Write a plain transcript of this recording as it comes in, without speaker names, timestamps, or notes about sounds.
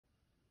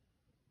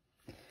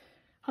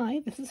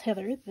Hi, this is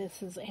Heather.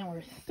 This is our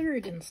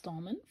third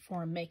installment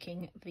for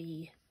making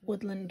the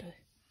woodland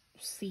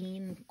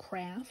scene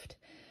craft.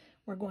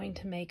 We're going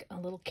to make a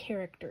little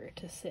character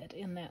to sit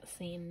in that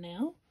scene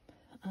now.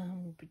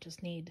 We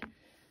just need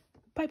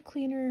pipe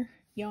cleaner,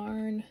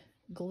 yarn,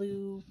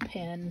 glue,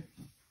 pen,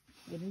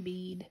 wooden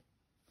bead.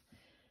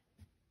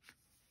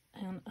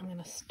 And I'm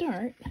going to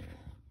start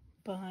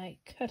by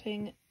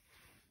cutting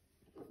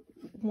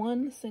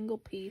one single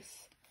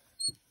piece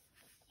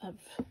of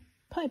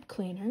pipe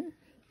cleaner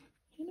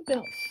in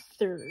about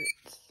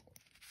thirds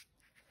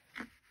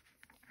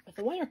with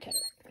a wire cutter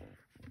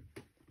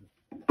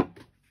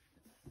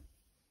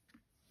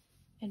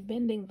and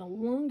bending the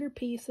longer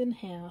piece in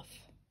half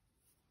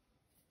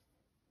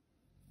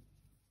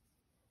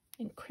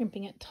and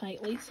crimping it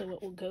tightly so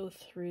it will go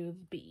through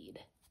the bead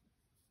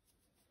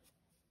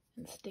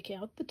and stick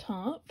out the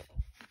top.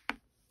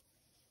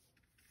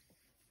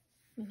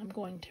 And I'm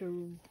going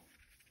to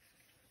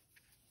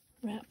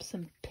wrap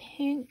some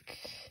pink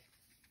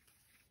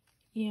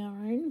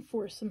yarn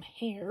for some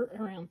hair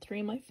around 3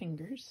 of my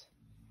fingers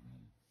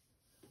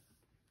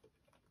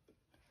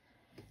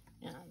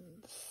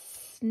and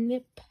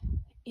snip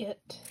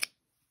it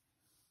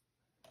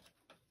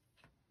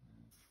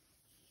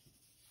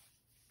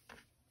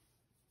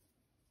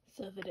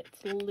so that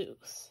it's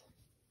loose.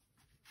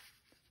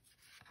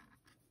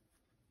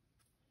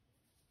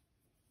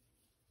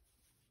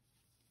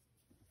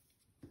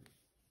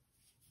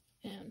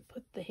 And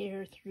put the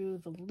hair through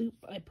the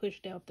loop I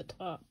pushed out the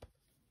top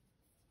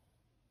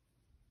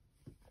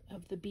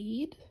of the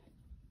bead.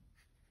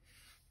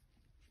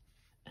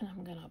 And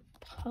I'm gonna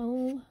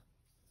pull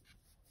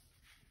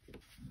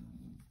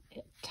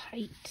it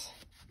tight.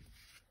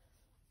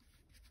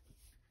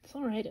 It's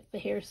alright if the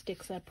hair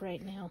sticks up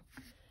right now.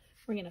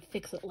 We're gonna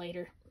fix it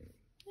later.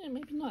 And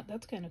maybe not,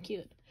 that's kind of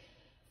cute.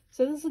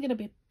 So this is gonna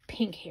be a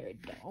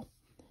pink-haired doll.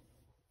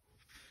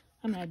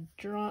 I'm gonna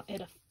draw it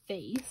a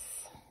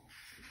face.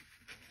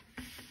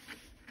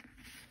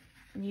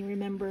 And you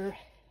remember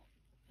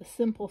the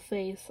simple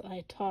face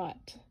I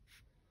taught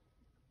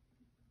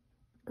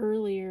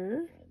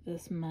earlier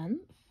this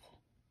month.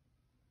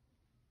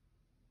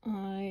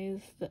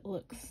 Eyes that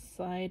look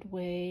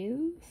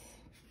sideways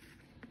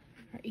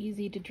are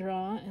easy to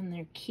draw and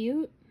they're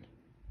cute.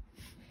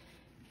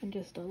 And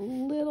just a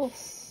little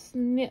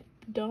snip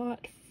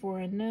dot for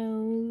a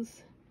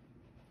nose.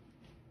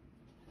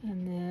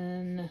 And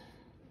then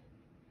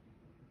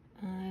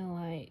I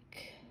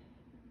like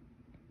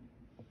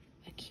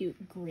a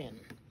cute grin.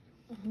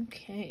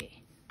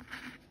 Okay.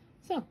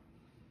 So,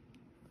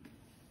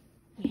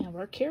 we have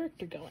our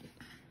character going.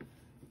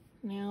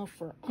 Now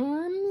for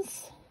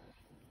arms,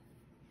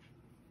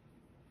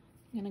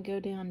 I'm going to go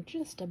down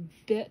just a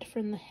bit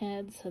from the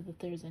head so that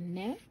there's a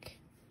neck.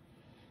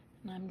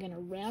 And I'm going to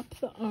wrap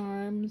the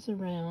arms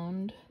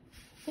around.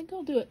 I think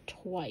I'll do it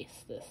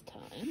twice this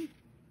time,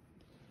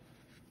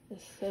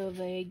 just so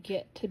they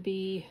get to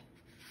be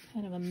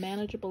kind of a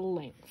manageable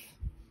length.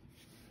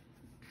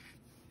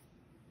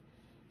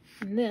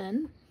 And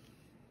then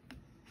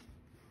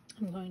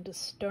I'm going to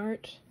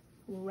start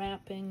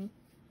wrapping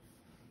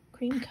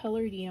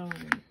cream-colored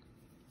yarn.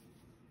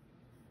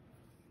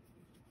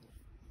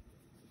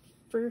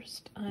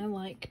 First, I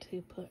like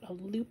to put a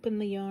loop in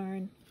the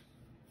yarn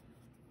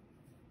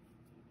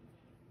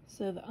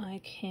so that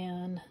I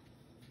can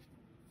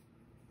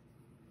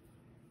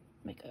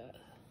make a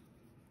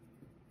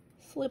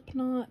slip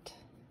knot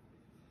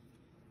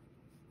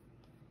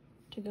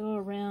to go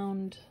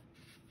around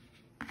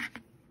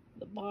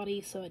the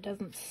body so it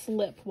doesn't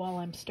slip while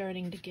I'm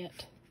starting to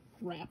get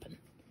wrapping.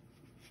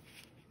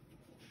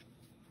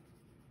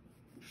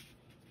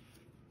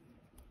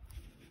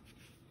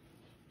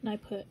 And I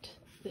put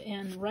the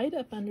end right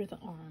up under the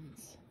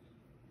arms,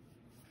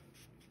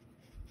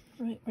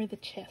 right where the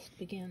chest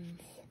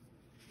begins.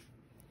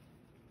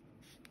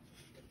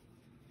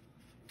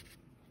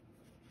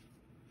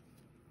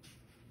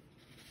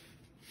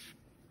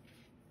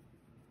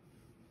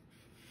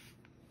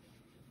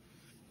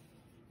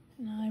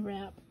 And I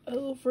wrap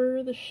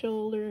over the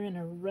shoulder and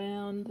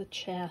around the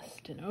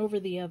chest and over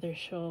the other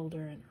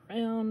shoulder and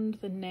around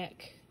the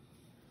neck,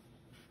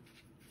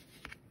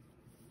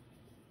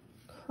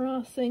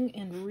 crossing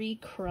and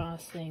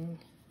recrossing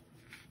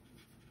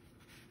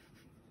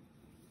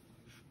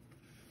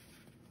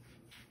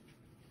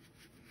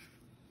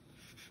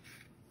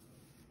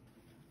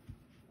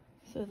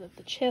so that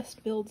the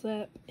chest builds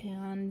up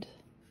and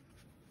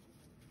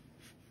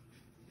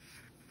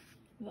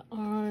the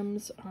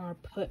arms are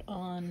put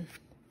on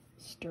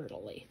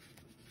sturdily.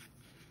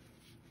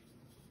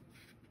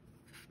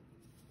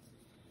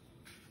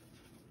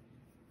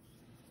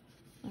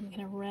 I'm going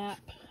to wrap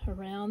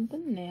around the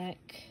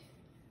neck.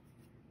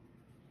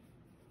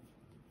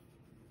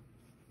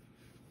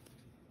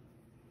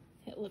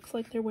 It looks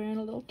like they're wearing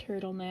a little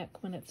turtleneck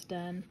when it's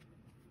done.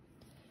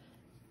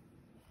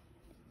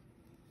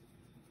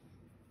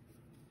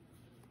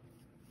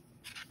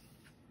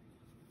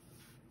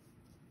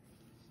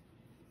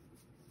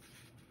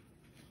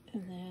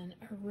 And then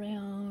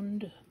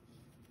around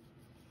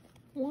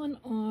one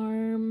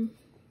arm,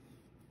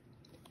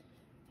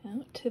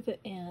 out to the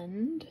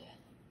end.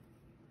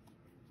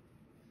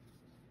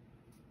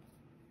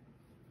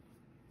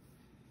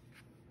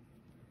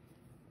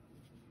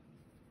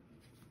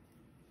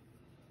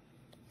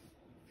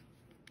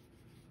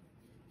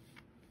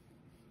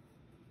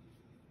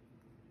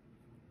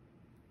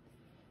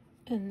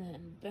 And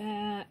then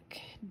back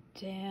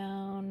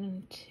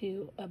down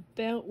to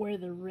about where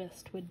the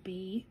wrist would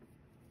be.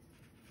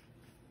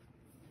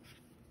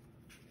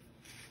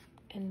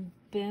 And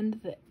bend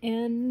the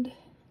end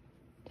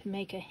to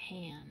make a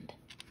hand.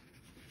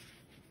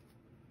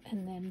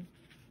 And then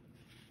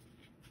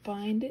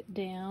bind it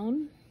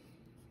down.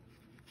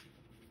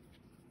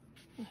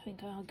 I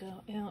think I'll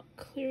go out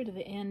clear to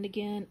the end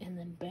again and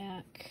then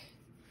back.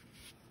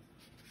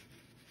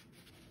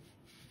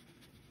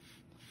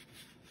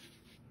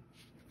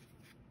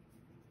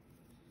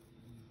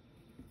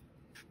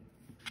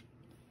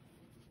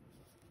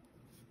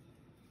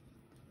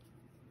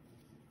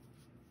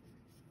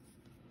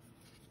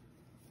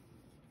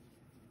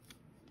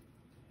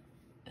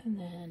 And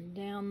then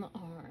down the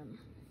arm.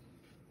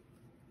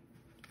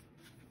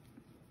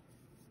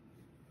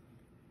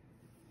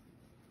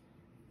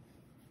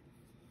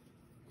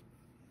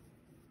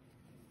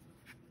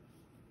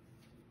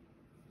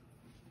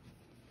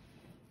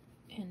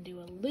 And do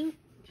a loop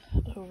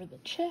over the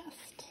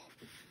chest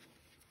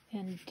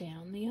and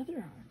down the other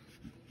arm.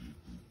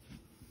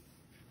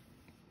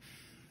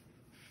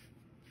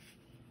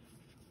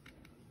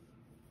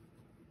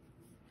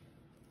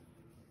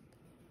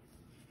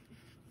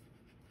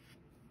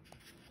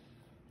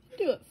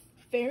 Do it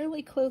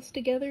fairly close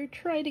together.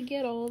 Try to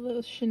get all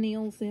those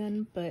chenilles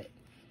in, but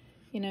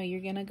you know,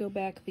 you're gonna go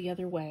back the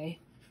other way.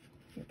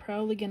 You're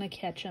probably gonna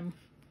catch them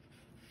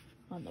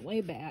on the way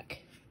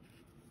back.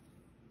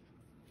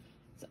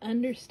 It's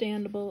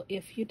understandable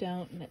if you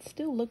don't, and it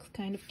still looks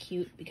kind of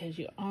cute because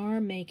you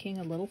are making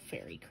a little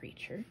fairy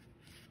creature.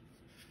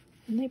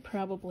 And they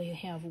probably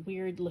have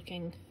weird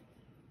looking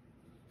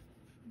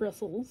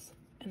bristles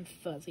and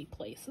fuzzy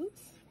places.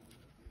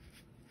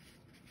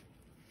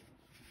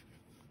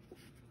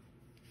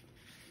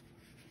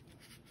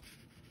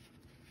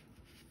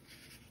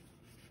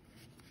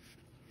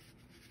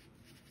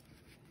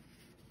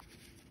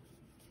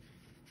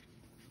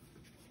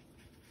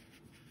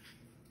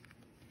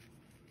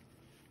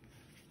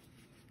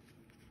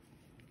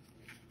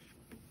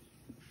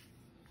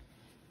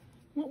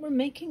 What we're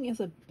making is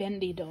a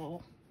bendy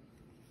doll.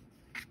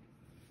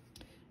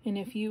 And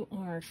if you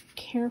are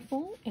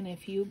careful, and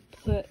if you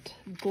put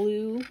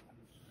glue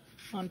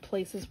on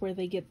places where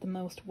they get the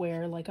most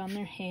wear, like on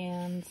their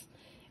hands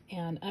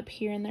and up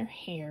here in their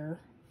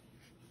hair,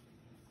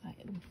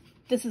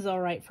 this is all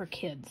right for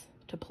kids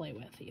to play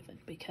with even,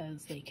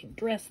 because they can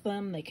dress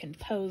them, they can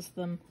pose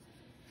them.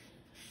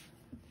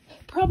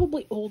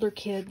 Probably older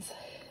kids,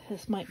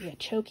 this might be a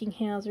choking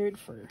hazard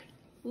for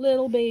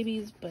little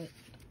babies, but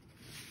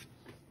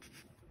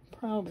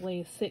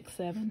probably 6,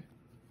 7,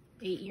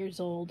 8 years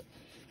old.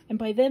 And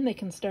by then they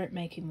can start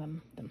making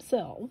them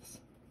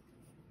themselves.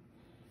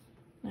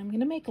 I'm going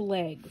to make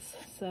legs,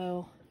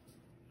 so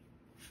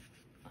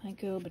I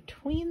go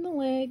between the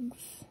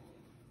legs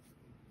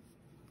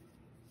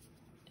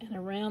and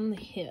around the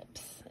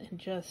hips and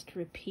just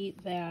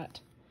repeat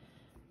that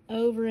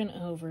over and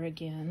over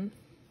again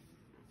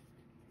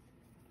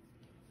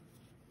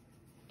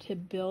to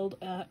build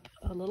up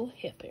a little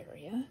hip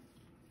area.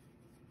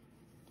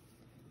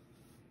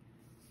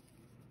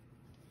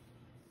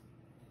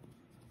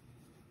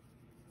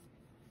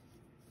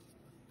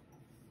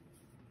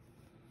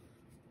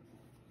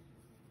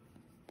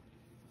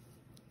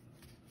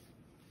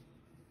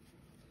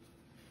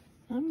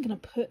 I'm going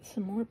to put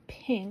some more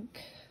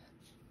pink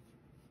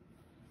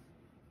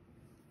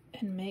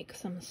and make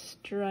some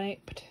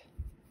striped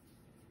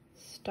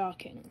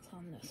stockings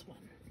on this one.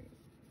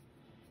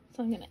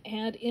 So I'm going to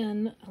add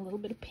in a little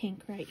bit of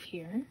pink right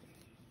here.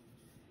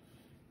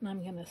 And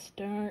I'm going to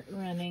start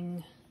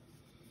running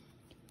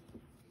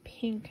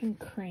pink and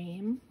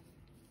cream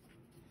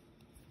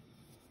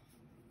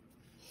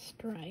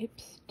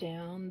stripes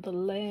down the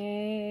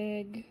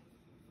leg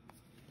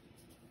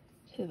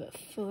to the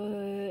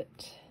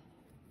foot.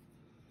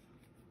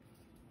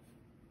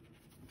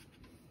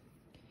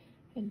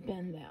 And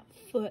bend that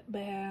foot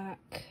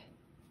back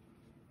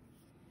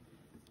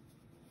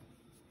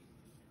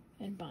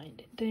and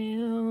bind it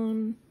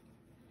down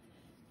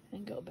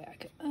and go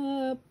back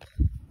up.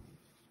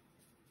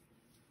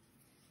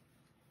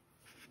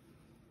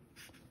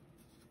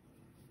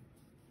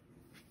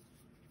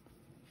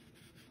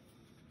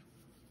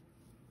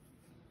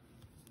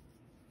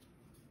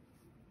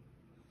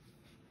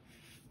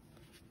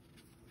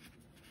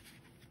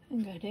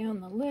 And go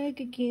down the leg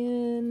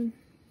again,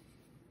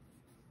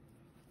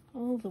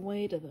 all the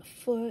way to the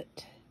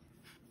foot.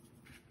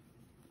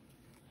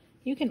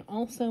 You can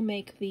also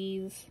make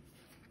these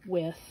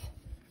with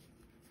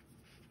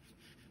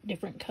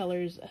different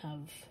colors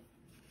of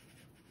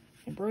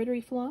embroidery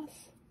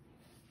floss,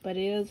 but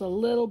it is a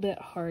little bit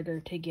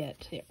harder to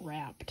get it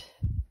wrapped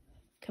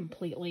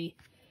completely,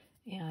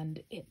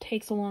 and it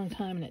takes a long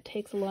time and it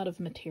takes a lot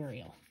of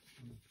material.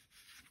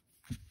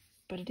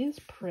 but it is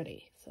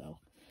pretty. So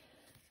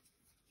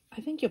I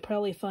think you'll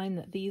probably find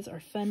that these are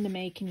fun to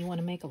make and you want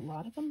to make a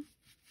lot of them.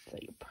 So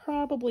you're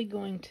probably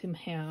going to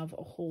have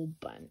a whole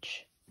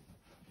bunch.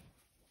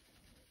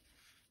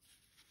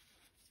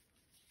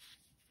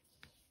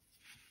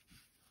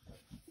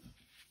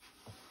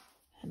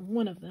 And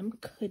one of them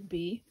could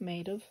be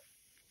made of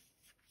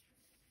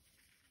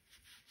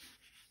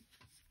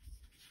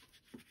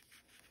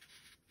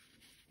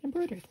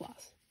embroidery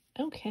floss.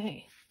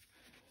 Okay,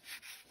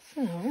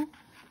 so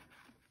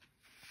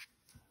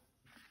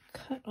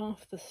cut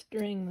off the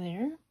string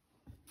there.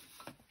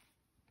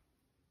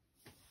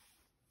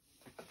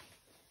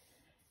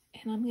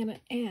 And I'm going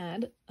to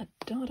add a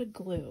dot of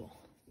glue.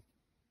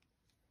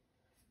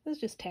 This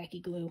is just tacky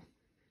glue.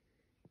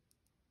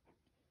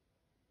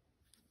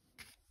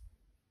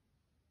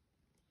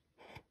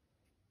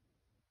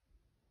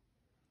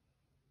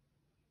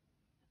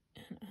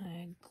 And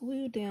I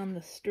glue down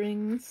the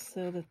strings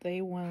so that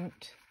they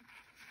won't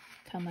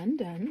come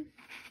undone.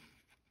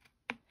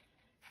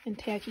 And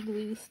tacky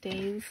glue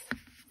stays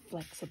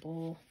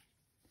flexible,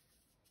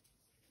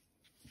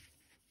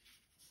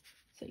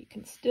 so you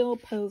can still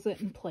pose it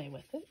and play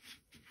with it.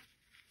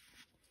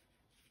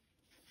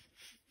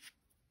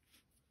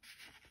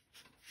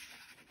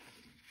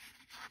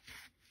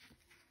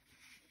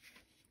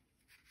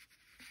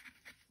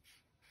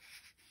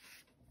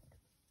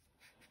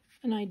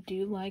 And I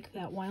do like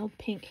that wild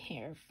pink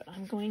hair, but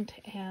I'm going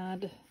to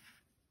add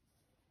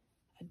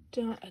a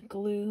dot of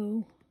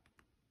glue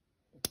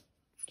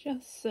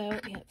just so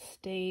it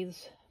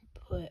stays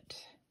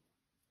put.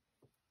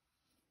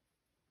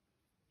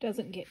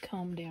 Doesn't get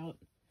combed out,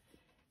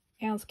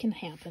 as can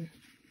happen.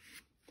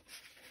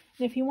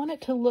 And if you want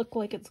it to look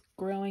like it's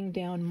growing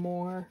down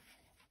more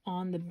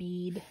on the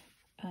bead,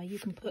 you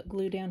can put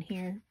glue down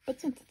here.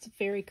 But since it's a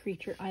fairy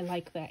creature, I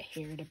like that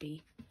hair to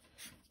be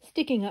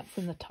sticking up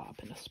from the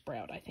top in a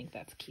sprout. I think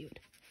that's cute.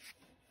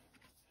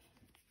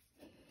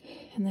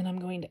 And then I'm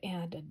going to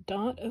add a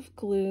dot of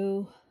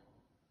glue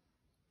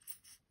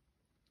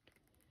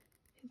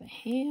to the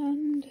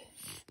hand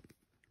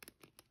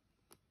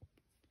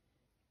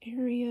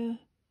area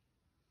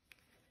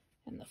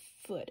and the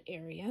foot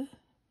area.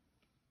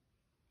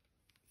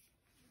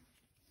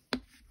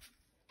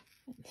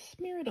 And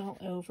smear it all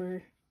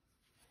over.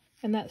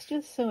 And that's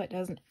just so it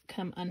doesn't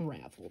come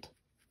unraveled.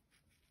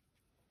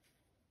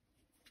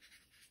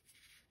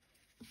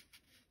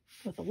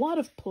 With a lot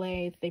of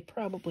play, they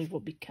probably will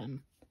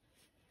become,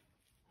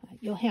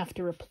 you'll have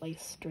to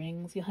replace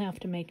strings, you'll have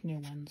to make new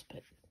ones,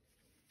 but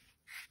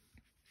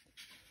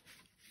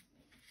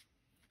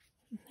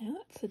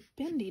that's a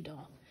bendy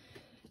doll.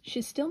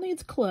 She still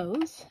needs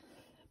clothes,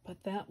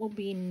 but that will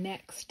be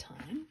next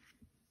time.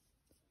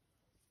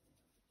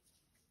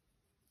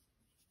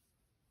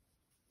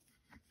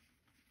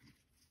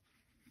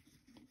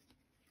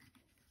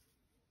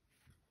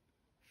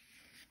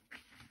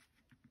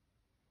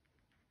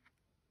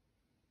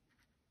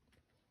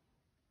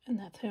 And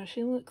that's how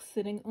she looks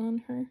sitting on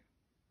her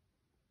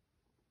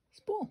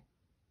spool.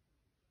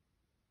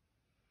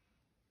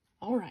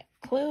 All right,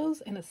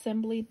 clothes and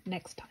assembly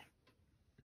next time.